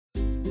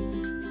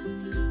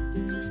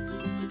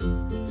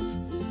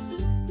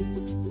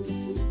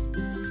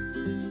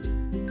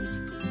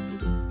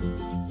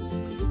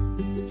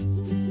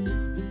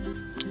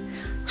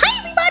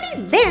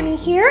Lammy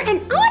here, and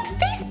on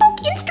Facebook,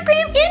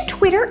 Instagram, and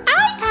Twitter,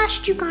 I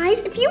asked you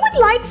guys if you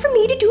would like for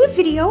me to do a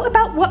video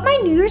about what my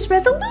New Year's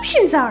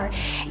resolutions are,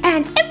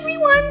 and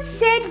everyone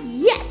said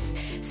yes.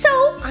 So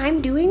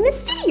I'm doing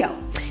this video.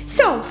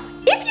 So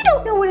if you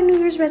don't know what a New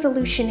Year's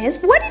resolution is,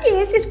 what it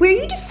is where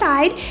you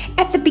decide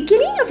at the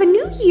beginning of a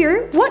new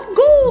year what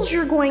goals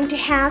you're going to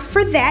have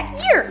for that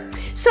year.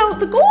 So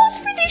the goals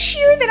for this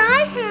year that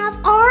I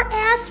have are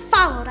as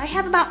followed. I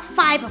have about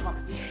 5 of them.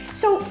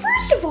 So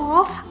first of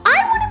all,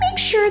 I want to make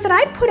sure that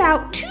I put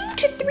out 2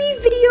 to 3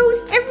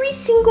 videos every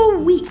single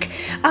week.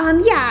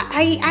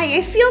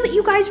 I feel that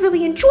you guys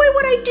really enjoy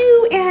what I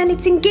do and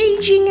it's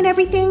engaging and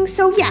everything.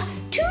 So yeah,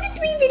 2 to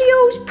 3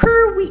 videos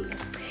per week.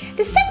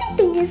 The second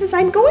thing is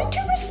I'm going to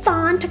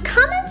respond to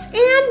comments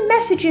and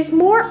messages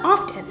more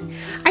often.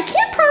 I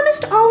can't promise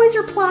to always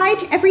reply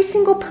to every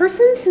single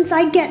person since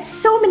I get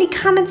so many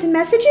comments and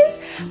messages,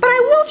 but I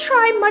will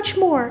try much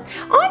more.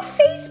 On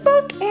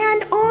Facebook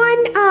and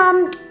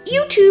on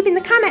YouTube in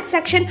the comment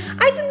section,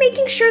 I've been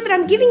making sure that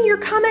I'm giving your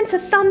comments a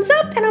thumbs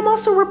up, and I'm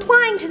also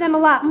replying to them a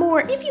lot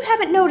more if you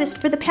haven't noticed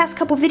for the past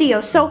couple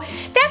videos. So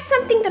that's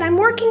something that I'm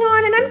working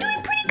on, and I'm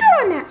doing pretty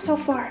good on that so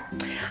far.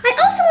 I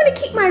also want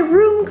to keep my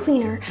room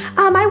cleaner.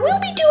 I will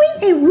be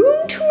doing a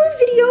room tour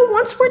video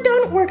once we're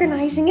done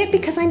organizing it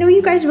because I know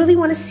you guys really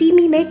want to see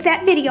me make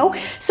that video.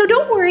 So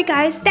don't worry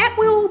guys, that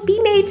will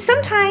be made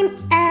sometime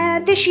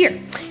this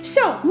year.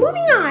 So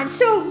moving on,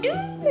 so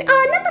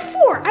number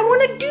 4, I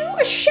want to do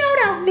a shout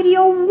out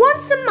video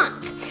once a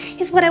month.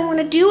 Is what I want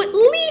to do at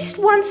least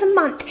once a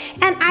month,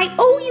 and I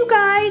owe you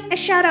guys a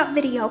shout out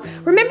video.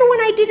 Remember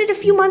when I did it a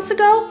few months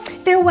ago?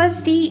 There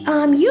was the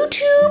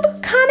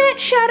YouTube comment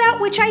shout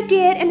out, which I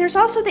did, and there's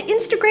also the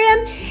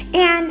Instagram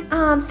and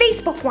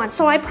Facebook one,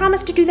 so I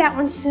promised to do that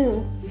one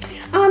soon.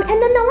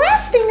 And then the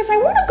last thing is I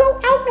want to go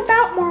out and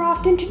about more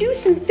often to do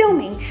some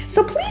filming.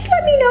 So please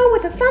let me know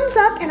with a thumbs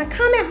up and a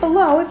comment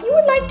below if you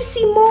would like to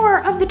see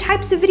more of the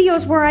types of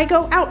videos where I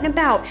go out and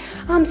about.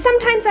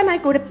 Sometimes I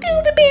might go to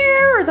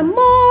Build-A-Bear or the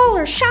mall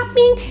or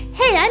shopping.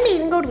 Hey, I may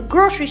even go to the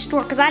grocery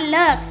store because I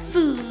love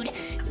food.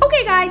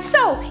 Okay guys,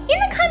 so in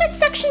the comment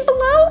section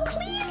below,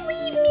 please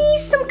leave me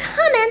some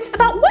comments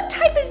about what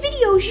type of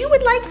videos you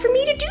would like for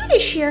me to do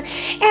this year.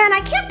 And I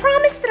can't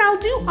promise that I'll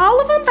do all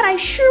of them, but I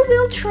sure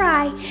will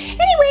try.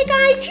 Anyway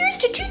guys, here's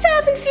to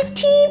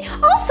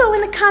 2015. Also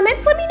in the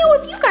comments, let me know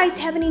if you guys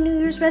have any New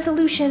Year's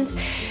resolutions.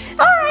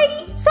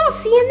 Alrighty, so I'll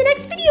see you in the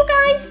next video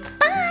guys.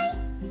 Bye,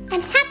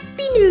 and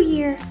Happy New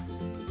Year.